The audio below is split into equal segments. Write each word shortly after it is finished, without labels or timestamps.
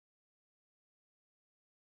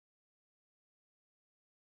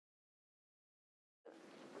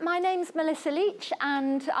my name's Melissa Leach,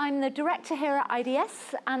 and I'm the director here at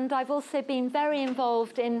IDS, and I've also been very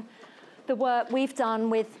involved in the work we've done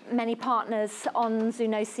with many partners on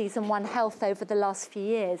zoonoses and One Health over the last few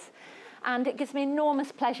years. And it gives me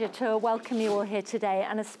enormous pleasure to welcome you all here today,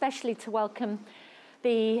 and especially to welcome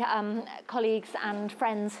the colleagues and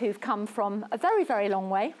friends who've come from a very, very long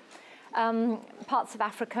way, parts of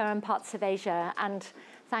Africa and parts of Asia. And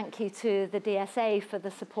thank you to the DSA for the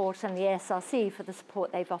support and the ASRC for the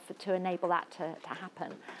support they've offered to enable that to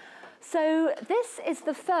happen. So this is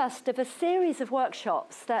the first of a series of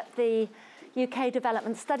workshops that the UK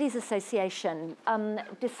Development Studies Association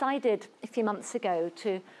decided a few months ago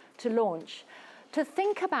to launch, to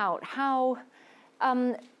think about how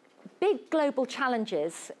big global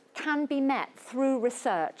challenges can be met through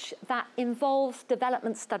research that involves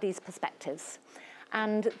development studies perspectives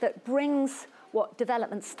and that brings what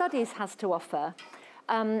development studies has to offer,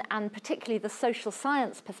 and particularly the social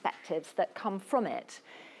science perspectives that come from it,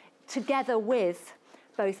 together with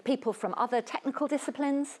both people from other technical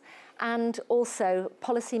disciplines and also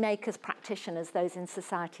policymakers, practitioners, those in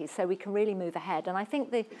society, so we can really move ahead. And I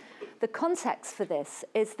think the context for this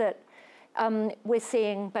is that we're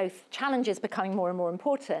seeing both challenges becoming more and more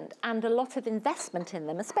important and a lot of investment in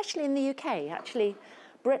them, especially in the UK. Actually,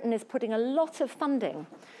 Britain is putting a lot of funding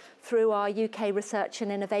through our UK Research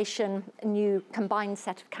and Innovation, new combined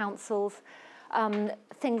set of councils,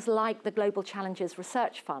 things like the Global Challenges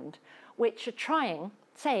Research Fund, which are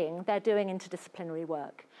saying they're doing interdisciplinary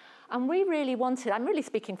work. And we really wanted, I'm really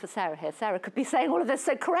speaking for Sarah here, Sarah could be saying all of this,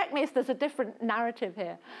 so correct me if there's a different narrative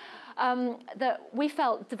here, that we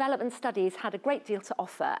felt development studies had a great deal to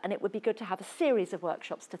offer, and it would be good to have a series of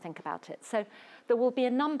workshops to think about it. So there will be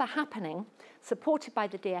a number happening, supported by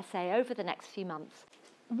the DSA over the next few months.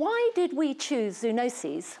 Why did we choose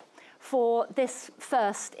zoonoses for this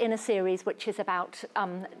first in a series which is about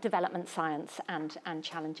development science and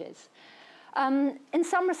challenges? In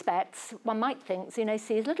some respects, one might think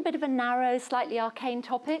zoonoses is a little bit of a narrow, slightly arcane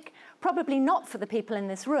topic, probably not for the people in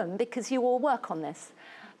this room because you all work on this.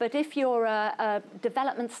 But if you're a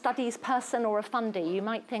development studies person or a funder, you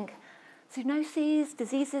might think, zoonoses,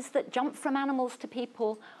 diseases that jump from animals to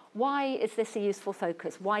people, why is this a useful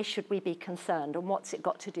focus? Why should we be concerned? And what's it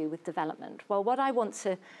got to do with development? Well, what I want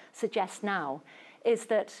to suggest now is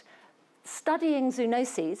that studying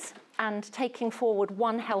zoonoses and taking forward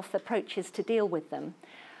One Health approaches to deal with them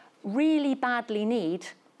really badly need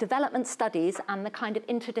development studies and the kind of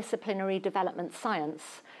interdisciplinary development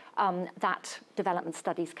science that development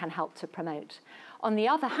studies can help to promote. On the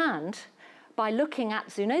other hand, by looking at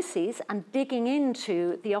zoonoses and digging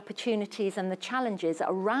into the opportunities and the challenges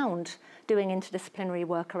around doing interdisciplinary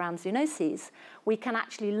work around zoonoses, we can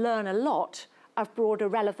actually learn a lot of broader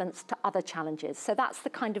relevance to other challenges. So that's the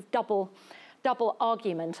kind of double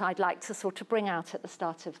argument I'd like to sort of bring out at the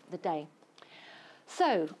start of the day.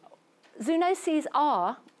 So zoonoses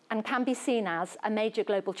are and can be seen as a major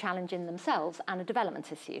global challenge in themselves and a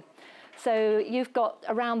development issue. So you've got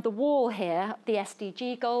around the wall here the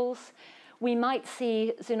SDG goals. We might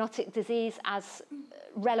see zoonotic disease as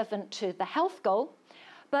relevant to the health goal,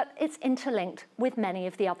 but it's interlinked with many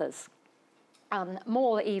of the others,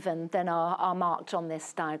 more even than are marked on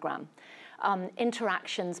this diagram.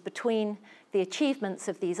 Interactions between the achievements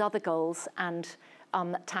of these other goals and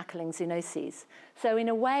tackling zoonoses. So in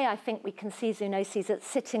a way, I think we can see zoonoses as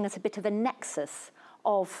sitting as a bit of a nexus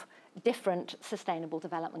of different sustainable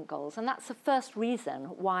development goals. And that's the first reason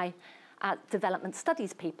why development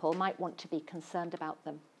studies people might want to be concerned about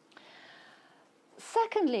them.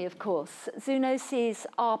 Secondly, of course, zoonoses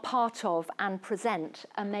are part of and present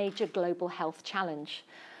a major global health challenge.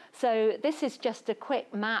 So this is just a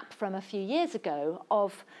quick map from a few years ago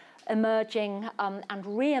of emerging and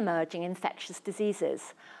re-emerging infectious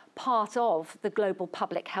diseases, part of the global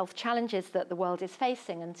public health challenges that the world is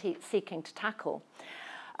facing and seeking to tackle.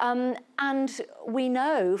 And we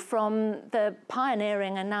know from the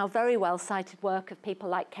pioneering and now very well cited work of people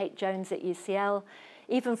like Kate Jones at UCL,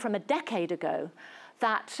 even from a decade ago,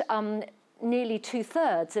 that nearly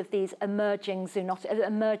 2/3 of these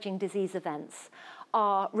emerging disease events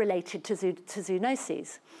are related to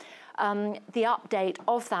zoonoses. The update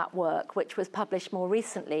of that work, which was published more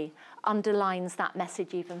recently, underlines that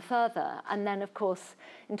message even further. And then, of course,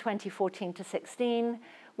 in 2014 to 16,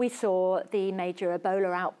 we saw the major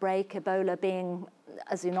Ebola outbreak, Ebola being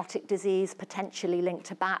a zoonotic disease potentially linked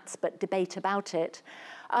to bats, but debate about it,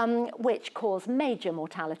 which caused major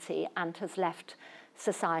mortality and has left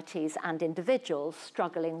societies and individuals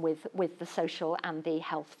struggling with the social and the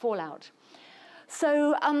health fallout.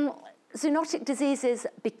 So zoonotic diseases,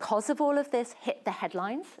 because of all of this, hit the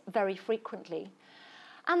headlines very frequently.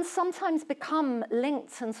 and sometimes become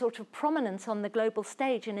linked and sort of prominent on the global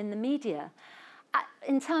stage and in the media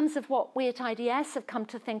in terms of what we at IDS have come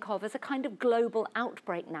to think of as a kind of global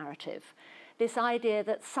outbreak narrative. This idea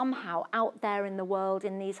that somehow out there in the world,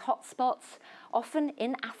 in these hotspots, often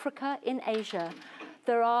in Africa, in Asia,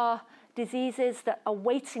 there are diseases that are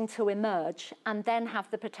waiting to emerge and then have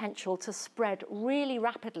the potential to spread really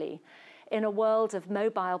rapidly in a world of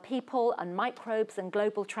mobile people and microbes and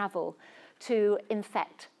global travel to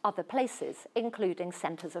infect other places, including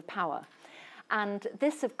centers of power. And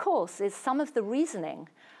this, of course, is some of the reasoning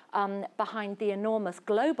behind the enormous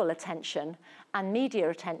global attention and media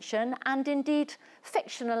attention, and indeed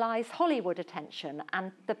fictionalized Hollywood attention,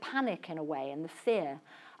 and the panic in a way and the fear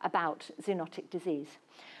about zoonotic disease.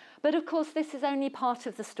 But of course, this is only part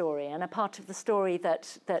of the story, and a part of the story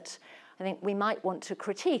that I think we might want to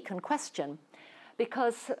critique and question,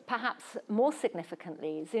 because perhaps more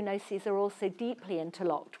significantly, zoonoses are also deeply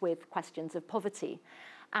interlocked with questions of poverty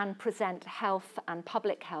and present health and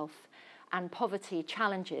public health and poverty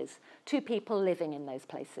challenges to people living in those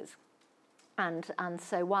places. And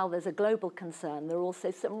so while there's a global concern, there are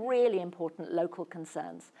also some really important local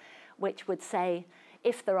concerns, which would say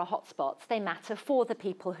if there are hotspots, they matter for the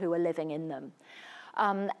people who are living in them.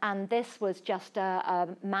 And this was just a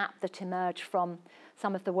map that emerged from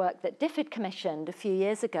some of the work that DFID commissioned a few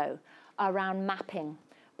years ago around mapping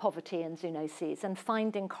poverty and zoonoses and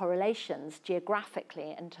finding correlations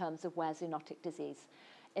geographically in terms of where zoonotic disease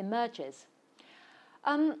emerges.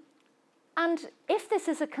 And if this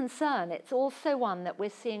is a concern, it's also one that we're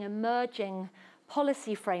seeing emerging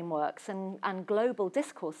policy frameworks and global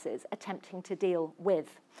discourses attempting to deal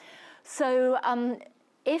with. So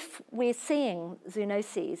if we're seeing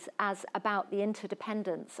zoonoses as about the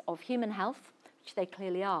interdependence of human health, which they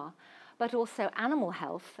clearly are, but also animal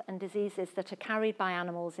health and diseases that are carried by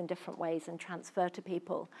animals in different ways and transfer to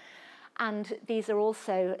people. And these are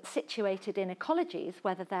also situated in ecologies,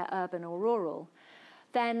 whether they're urban or rural.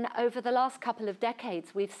 Then over the last couple of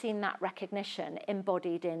decades, we've seen that recognition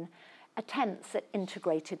embodied in attempts at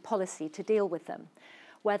integrated policy to deal with them.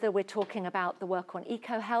 Whether we're talking about the work on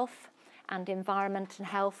eco-health and environment and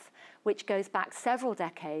health, which goes back several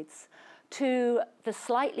decades, to the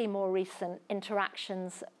slightly more recent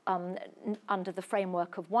interactions under the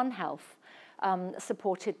framework of One Health,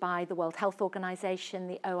 supported by the World Health Organization,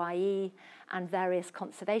 the OIE, and various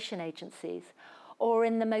conservation agencies, or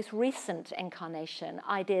in the most recent incarnation,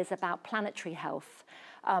 ideas about planetary health.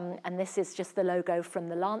 And this is just the logo from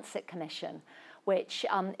the Lancet Commission, which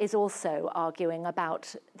is also arguing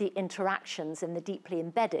about the interactions in the deeply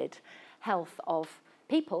embedded health of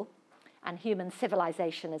people and human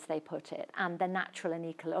civilization, as they put it, and the natural and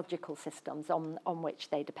ecological systems on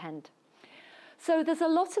which they depend. So there's a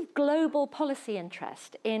lot of global policy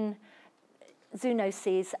interest in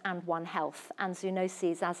zoonoses and One Health, and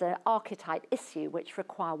zoonoses as an archetype issue which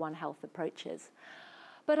require One Health approaches.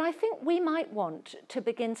 But I think we might want to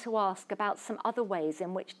begin to ask about some other ways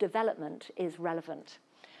in which development is relevant.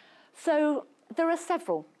 So there are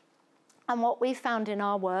several. And what we found in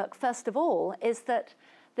our work, first of all, is that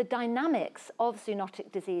the dynamics of zoonotic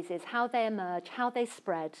diseases, how they emerge, how they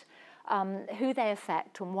spread, who they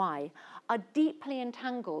affect and why, are deeply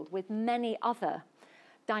entangled with many other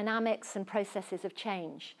dynamics and processes of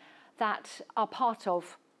change that are part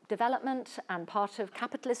of development and part of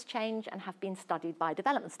capitalist change and have been studied by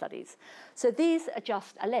development studies. So these are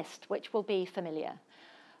just a list which will be familiar.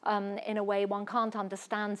 In a way, one can't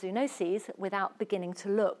understand zoonoses without beginning to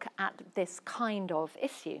look at this kind of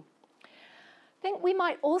issue. I think we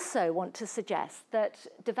might also want to suggest that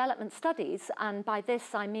development studies, and by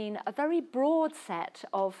this I mean a very broad set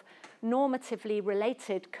of normatively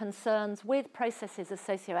related concerns with processes of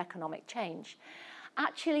socioeconomic change,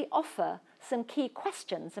 actually offer some key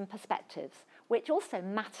questions and perspectives which also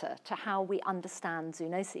matter to how we understand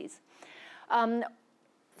zoonoses.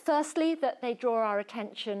 Firstly, that they draw our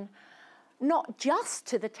attention not just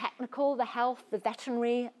to the technical, the health, the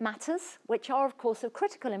veterinary matters, which are, of course, of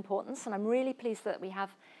critical importance, and I'm really pleased that we have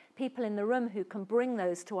people in the room who can bring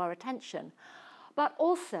those to our attention, but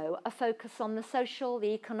also a focus on the social,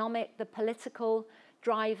 the economic, the political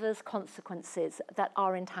drivers, consequences that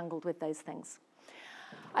are entangled with those things.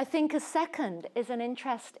 I think a second is an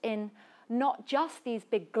interest in not just these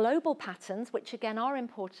big global patterns, which again are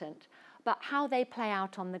important, but how they play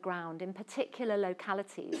out on the ground in particular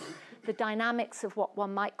localities, the dynamics of what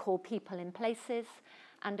one might call people in places,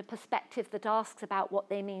 and a perspective that asks about what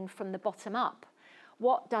they mean from the bottom up.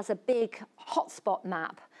 What does a big hotspot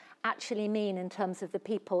map actually mean in terms of the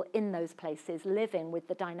people in those places living with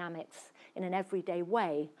the dynamics in an everyday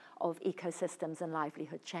way of ecosystems and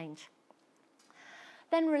livelihood change?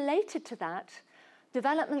 Then related to that,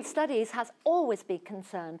 development studies has always been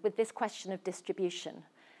concerned with this question of distribution,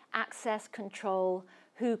 access, control,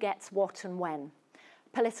 who gets what and when,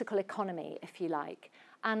 political economy, if you like.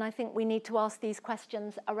 And I think we need to ask these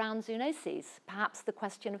questions around zoonoses, perhaps the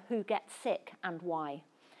question of who gets sick and why,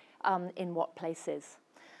 in what places.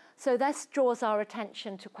 So this draws our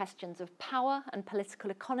attention to questions of power and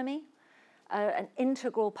political economy, an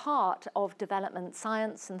integral part of development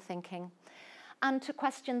science and thinking, and to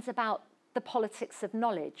questions about the politics of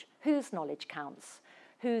knowledge, whose knowledge counts,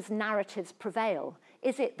 whose narratives prevail.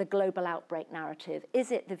 Is it the global outbreak narrative?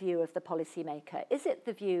 Is it the view of the policymaker? Is it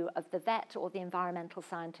the view of the vet or the environmental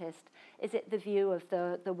scientist? Is it the view of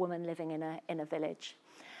the woman living in a village?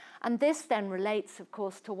 And this then relates, of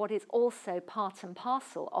course, to what is also part and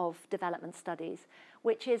parcel of development studies,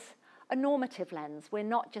 which is a normative lens. We're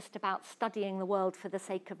not just about studying the world for the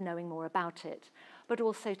sake of knowing more about it, but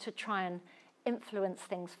also to try and influence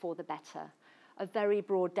things for the better. A very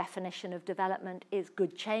broad definition of development is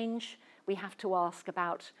good change. We have to ask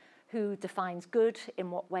about who defines good,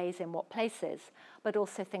 in what ways, in what places, but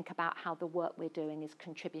also think about how the work we're doing is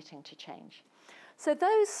contributing to change. So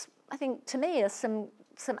those, I think, to me, are some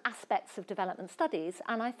aspects of development studies,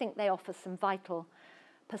 and I think they offer some vital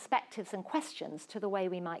perspectives and questions to the way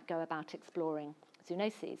we might go about exploring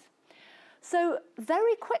zoonoses. So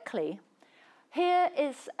very quickly, here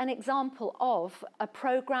is an example of a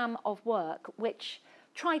program of work which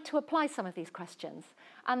tried to apply some of these questions.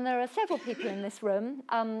 And there are several people in this room,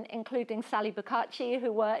 including Sally Boccacci,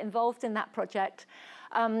 who were involved in that project,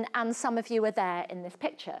 and some of you are there in this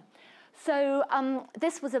picture. So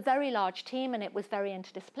this was a very large team, and it was very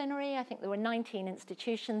interdisciplinary. I think there were 19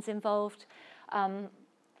 institutions involved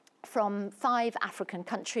from 5 African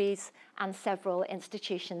countries and several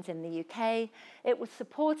institutions in the UK. It was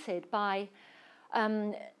supported by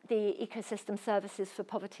the Ecosystem Services for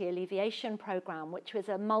Poverty Alleviation programme, which was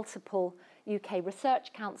a multiple UK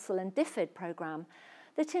Research Council and DFID programme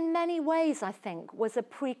that in many ways, I think, was a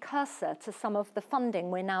precursor to some of the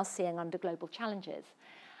funding we're now seeing under Global Challenges,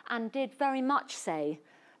 and did very much say,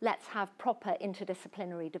 let's have proper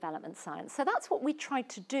interdisciplinary development science. So that's what we tried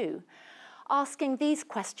to do, asking these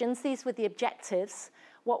questions. These were the objectives.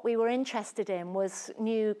 What we were interested in was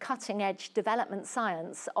new cutting-edge development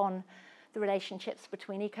science on the relationships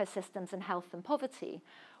between ecosystems and health and poverty,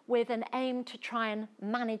 with an aim to try and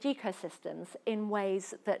manage ecosystems in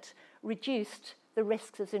ways that reduced the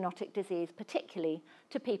risks of zoonotic disease, particularly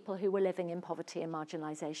to people who were living in poverty and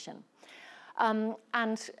marginalisation.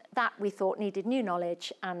 And that, we thought, needed new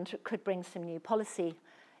knowledge and could bring some new policy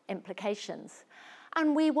implications.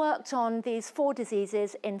 And we worked on these 4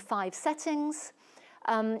 diseases in 5 settings,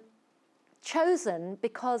 chosen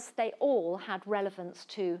because they all had relevance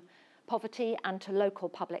to poverty and to local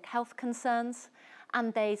public health concerns,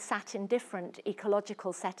 and they sat in different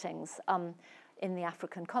ecological settings in the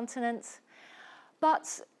African continent.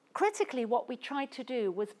 But critically, what we tried to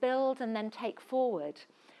do was build and then take forward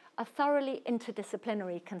a thoroughly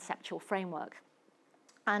interdisciplinary conceptual framework.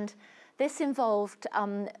 And this involved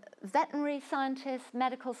veterinary scientists,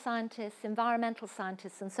 medical scientists, environmental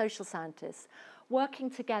scientists, and social scientists working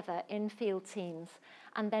together in field teams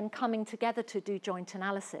and then coming together to do joint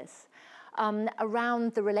analysis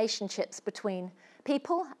around the relationships between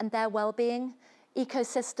people and their well-being,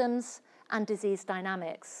 ecosystems, and disease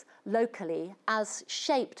dynamics locally as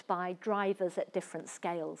shaped by drivers at different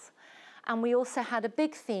scales. And we also had a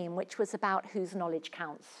big theme which was about whose knowledge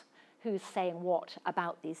counts, who's saying what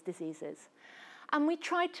about these diseases. And we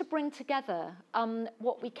tried to bring together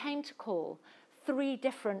what we came to call 3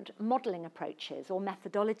 different modelling approaches or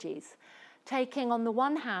methodologies, taking on the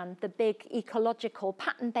one hand the big ecological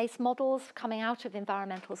pattern-based models coming out of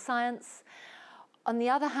environmental science, on the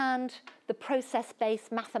other hand the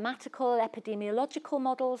process-based mathematical epidemiological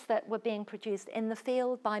models that were being produced in the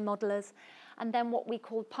field by modellers, and then what we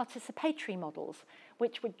called participatory models,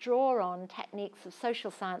 which would draw on techniques of social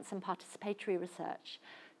science and participatory research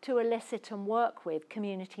to elicit and work with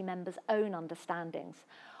community members' own understandings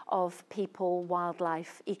of people,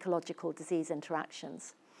 wildlife, ecological disease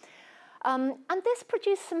interactions. And this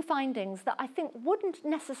produced some findings that I think wouldn't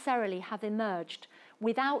necessarily have emerged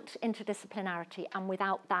without interdisciplinarity and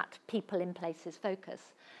without that people in places focus.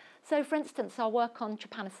 So for instance, our work on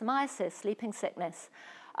trypanosomiasis, sleeping sickness,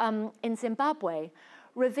 in Zimbabwe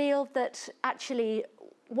revealed that actually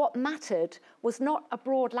what mattered was not a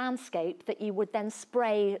broad landscape that you would then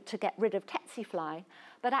spray to get rid of tsetse fly,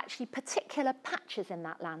 but actually particular patches in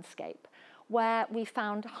that landscape where we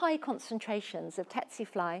found high concentrations of tsetse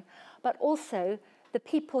fly, but also the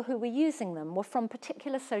people who were using them were from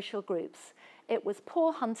particular social groups It was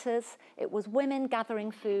poor hunters, it was women gathering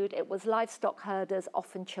food, it was livestock herders,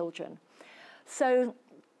 often children. So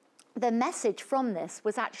the message from this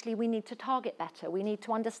was actually we need to target better. We need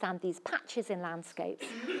to understand these patches in landscapes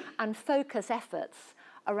and focus efforts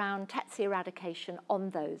around tsetse eradication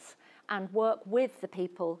on those and work with the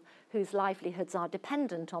people whose livelihoods are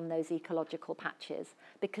dependent on those ecological patches,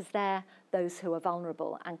 because they're those who are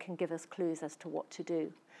vulnerable and can give us clues as to what to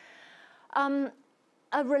do.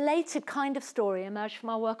 A related kind of story emerged from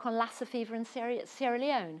our work on Lassa fever in Sierra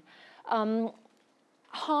Leone.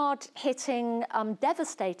 Hard-hitting,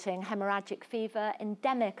 devastating hemorrhagic fever,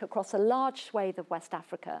 endemic across a large swathe of West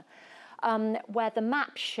Africa, where the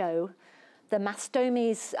maps show the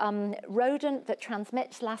Mastomys rodent that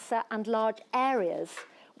transmits Lassa and large areas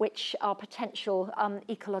which are potential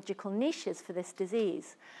ecological niches for this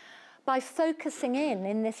disease. By focusing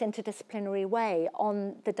in this interdisciplinary way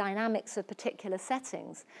on the dynamics of particular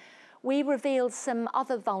settings, we revealed some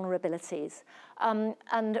other vulnerabilities.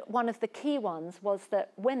 And one of the key ones was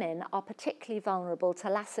that women are particularly vulnerable to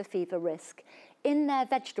Lassa fever risk in their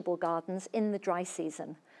vegetable gardens in the dry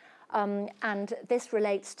season. And this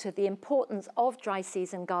relates to the importance of dry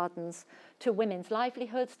season gardens to women's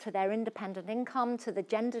livelihoods, to their independent income, to the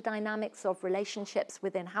gender dynamics of relationships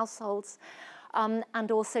within households,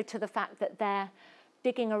 and also to the fact that they're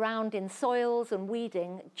digging around in soils and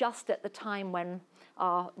weeding just at the time when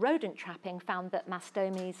our rodent trapping found that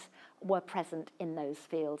Mastomys were present in those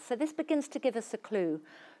fields. So this begins to give us a clue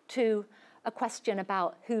to a question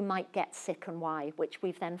about who might get sick and why, which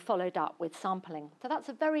we've then followed up with sampling. So that's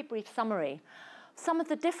a very brief summary of some of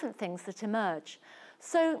the different things that emerge.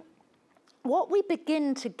 So what we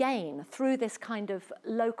begin to gain through this kind of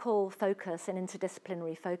local focus and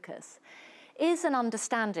interdisciplinary focus is an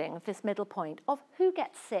understanding of this middle point of who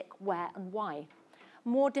gets sick, where and why,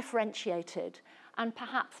 more differentiated and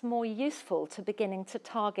perhaps more useful to beginning to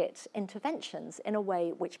target interventions in a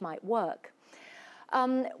way which might work.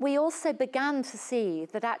 We also began to see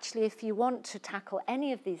that actually if you want to tackle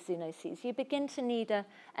any of these zoonoses, you begin to need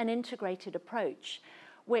an integrated approach,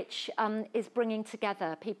 which is bringing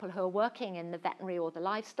together people who are working in the veterinary or the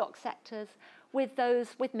livestock sectors with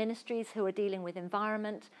those with ministries who are dealing with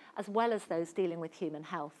environment, as well as those dealing with human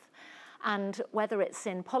health. And whether it's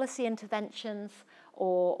in policy interventions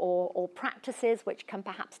or practices which can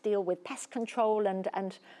perhaps deal with pest control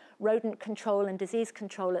and rodent control and disease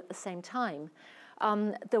control at the same time,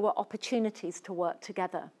 there were opportunities to work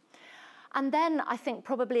together. And then I think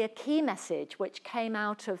probably a key message which came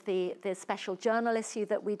out of the special journal issue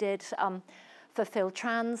that we did for Phil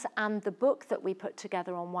Trans and the book that we put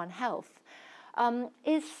together on One Health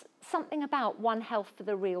is something about One Health for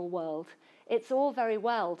the real world. It's all very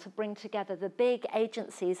well to bring together the big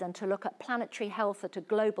agencies and to look at planetary health at a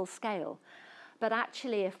global scale. But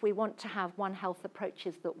actually, if we want to have One Health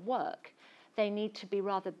approaches that work, they need to be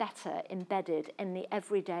rather better embedded in the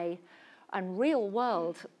everyday and real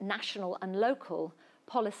world, national and local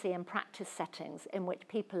policy and practice settings in which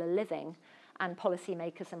people are living and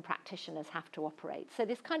policymakers and practitioners have to operate. So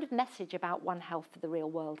this kind of message about One Health for the real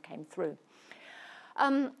world came through.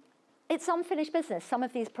 It's unfinished business. Some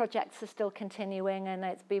of these projects are still continuing, and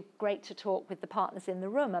it'd be great to talk with the partners in the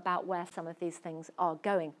room about where some of these things are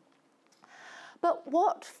going. But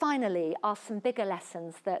what finally are some bigger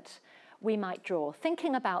lessons that we might draw?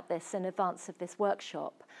 Thinking about this in advance of this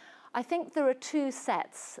workshop, I think there are two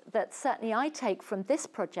sets that certainly I take from this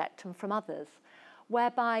project and from others,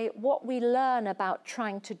 whereby what we learn about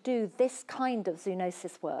trying to do this kind of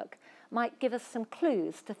zoonosis work might give us some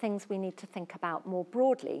clues to things we need to think about more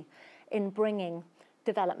broadly in bringing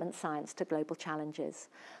development science to global challenges.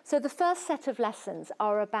 So the first set of lessons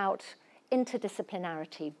are about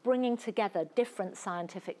interdisciplinarity, bringing together different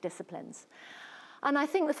scientific disciplines. And I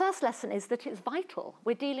think the first lesson is that it's vital.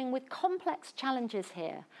 We're dealing with complex challenges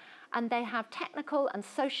here, and they have technical and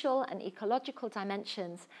social and ecological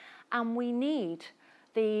dimensions, and we need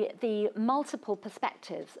the multiple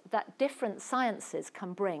perspectives that different sciences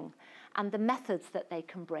can bring and the methods that they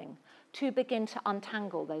can bring to begin to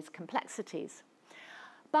untangle those complexities.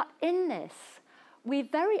 But in this, we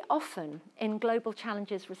very often in global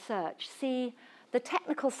challenges research see the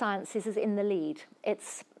technical sciences as in the lead.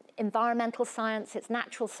 It's environmental science, it's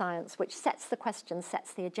natural science, which sets the question,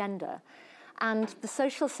 sets the agenda. And the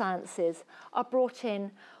social sciences are brought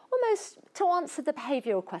in almost to answer the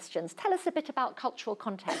behavioral questions. Tell us a bit about cultural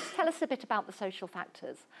context. Tell us a bit about the social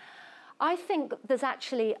factors. I think there's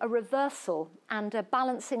actually a reversal and a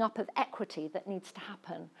balancing up of equity that needs to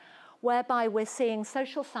happen, whereby we're seeing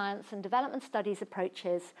social science and development studies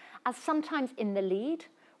approaches as sometimes in the lead,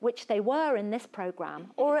 which they were in this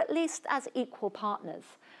program, or at least as equal partners,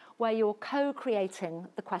 where you're co-creating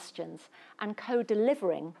the questions and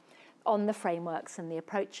co-delivering on the frameworks and the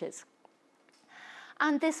approaches.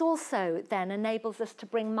 And this also then enables us to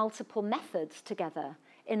bring multiple methods together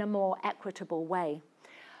in a more equitable way.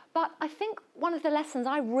 But I think one of the lessons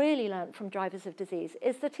I really learned from drivers of disease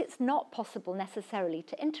is that it's not possible necessarily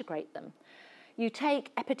to integrate them. You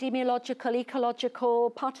take epidemiological,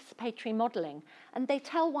 ecological, participatory modelling, and they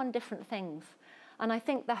tell one different things. And I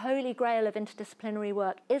think the holy grail of interdisciplinary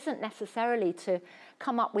work isn't necessarily to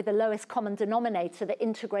come up with the lowest common denominator that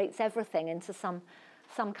integrates everything into some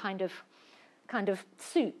kind of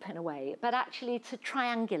soup in a way, but actually to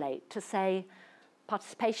triangulate, to say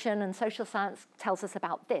participation and social science tells us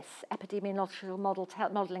about this, epidemiological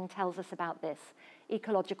modelling tells us about this,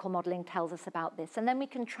 ecological modelling tells us about this, and then we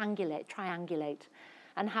can triangulate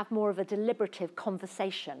and have more of a deliberative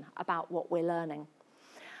conversation about what we're learning.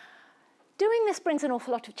 Doing this brings an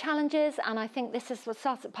awful lot of challenges, and I think this is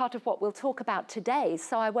part of what we'll talk about today,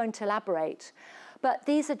 so I won't elaborate. But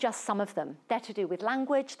these are just some of them. They're to do with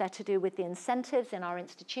language, they're to do with the incentives in our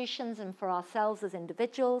institutions and for ourselves as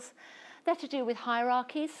individuals. They're to do with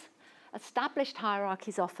hierarchies, established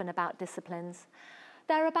hierarchies often about disciplines.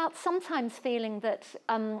 They're about sometimes feeling that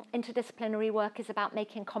interdisciplinary work is about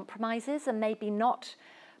making compromises and maybe not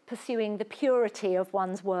pursuing the purity of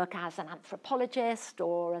one's work as an anthropologist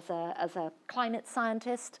or as a climate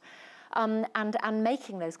scientist, and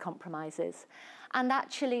making those compromises. And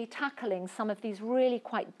actually tackling some of these really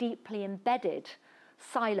quite deeply embedded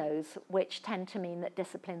silos which tend to mean that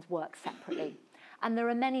disciplines work separately. And there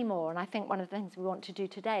are many more, and I think one of the things we want to do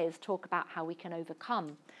today is talk about how we can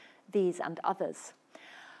overcome these and others.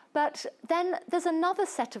 But then there's another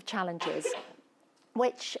set of challenges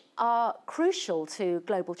which are crucial to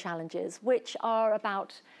global challenges, which are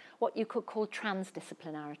about what you could call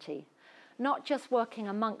transdisciplinarity. Not just working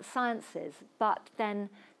amongst sciences, but then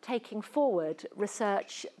taking forward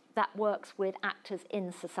research that works with actors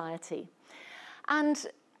in society. And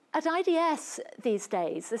at IDS these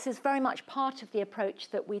days, this is very much part of the approach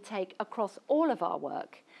that we take across all of our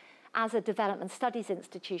work as a development studies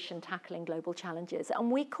institution tackling global challenges.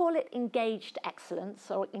 And we call it engaged excellence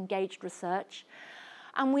or engaged research.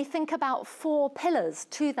 And we think about 4 pillars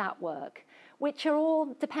to that work, which are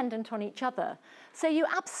all dependent on each other. So you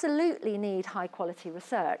absolutely need high quality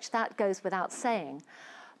research, that goes without saying.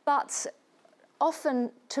 But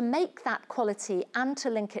often to make that quality and to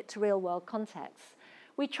link it to real world contexts,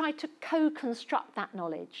 we try to co-construct that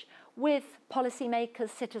knowledge with policymakers,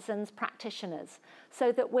 citizens, practitioners,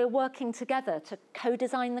 so that we're working together to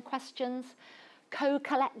co-design the questions,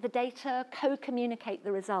 co-collect the data, co-communicate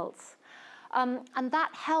the results. And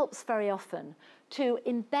that helps very often to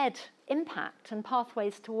embed impact and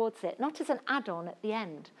pathways towards it, not as an add-on at the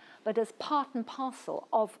end, but as part and parcel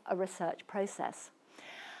of a research process.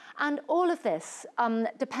 And all of this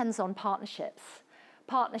depends on partnerships.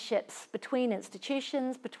 Partnerships between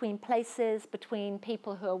institutions, between places, between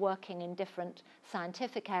people who are working in different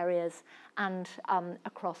scientific areas and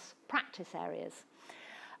across practice areas.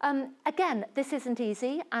 Again, this isn't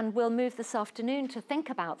easy, and we'll move this afternoon to think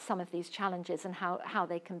about some of these challenges and how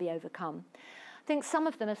they can be overcome. I think some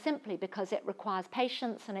of them are simply because it requires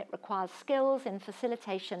patience and it requires skills in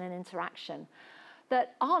facilitation and interaction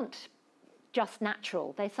that aren't just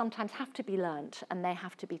natural. They sometimes have to be learnt and they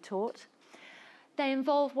have to be taught. They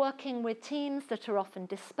involve working with teams that are often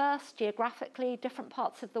dispersed geographically, different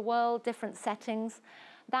parts of the world, different settings.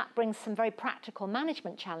 That brings some very practical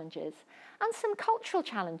management challenges and some cultural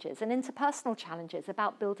challenges and interpersonal challenges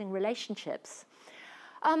about building relationships.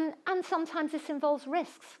 And sometimes this involves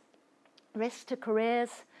risks to careers,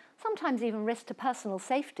 sometimes even risk to personal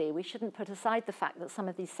safety. We shouldn't put aside the fact that some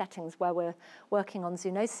of these settings where we're working on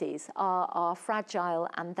zoonoses are fragile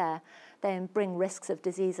and they bring risks of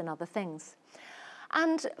disease and other things.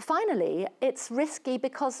 And finally, it's risky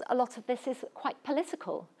because a lot of this is quite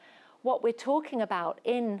political. What we're talking about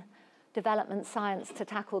in development science to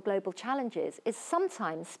tackle global challenges is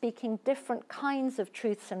sometimes speaking different kinds of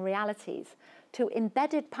truths and realities to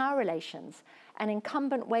embedded power relations and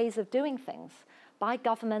incumbent ways of doing things by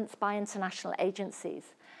governments, by international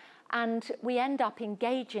agencies. And we end up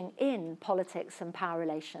engaging in politics and power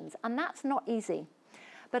relations, and that's not easy.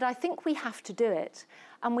 But I think we have to do it,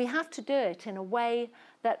 and we have to do it in a way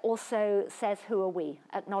that also says, who are we?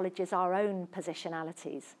 Acknowledges our own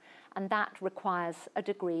positionalities, and that requires a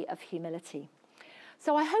degree of humility.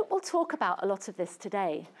 So I hope we'll talk about a lot of this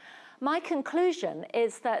today. My conclusion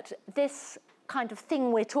is that this kind of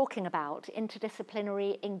thing we're talking about,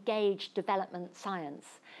 interdisciplinary, engaged development science,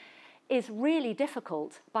 is really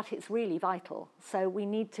difficult, but it's really vital. So we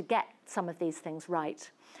need to get some of these things right.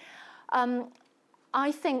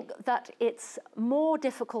 I think that it's more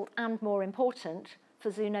difficult and more important for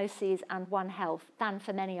zoonoses and One Health than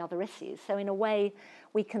for many other issues. So in a way,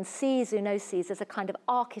 we can see zoonoses as a kind of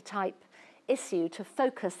archetype issue to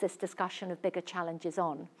focus this discussion of bigger challenges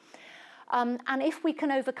on. And if we can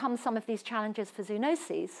overcome some of these challenges for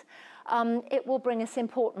zoonoses, it will bring us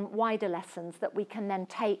important wider lessons that we can then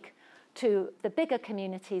take to the bigger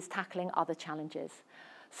communities tackling other challenges.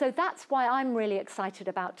 So that's why I'm really excited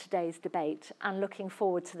about today's debate and looking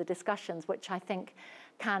forward to the discussions, which I think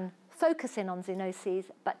can focus in on zoonoses,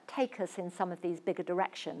 but take us in some of these bigger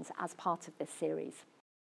directions as part of this series.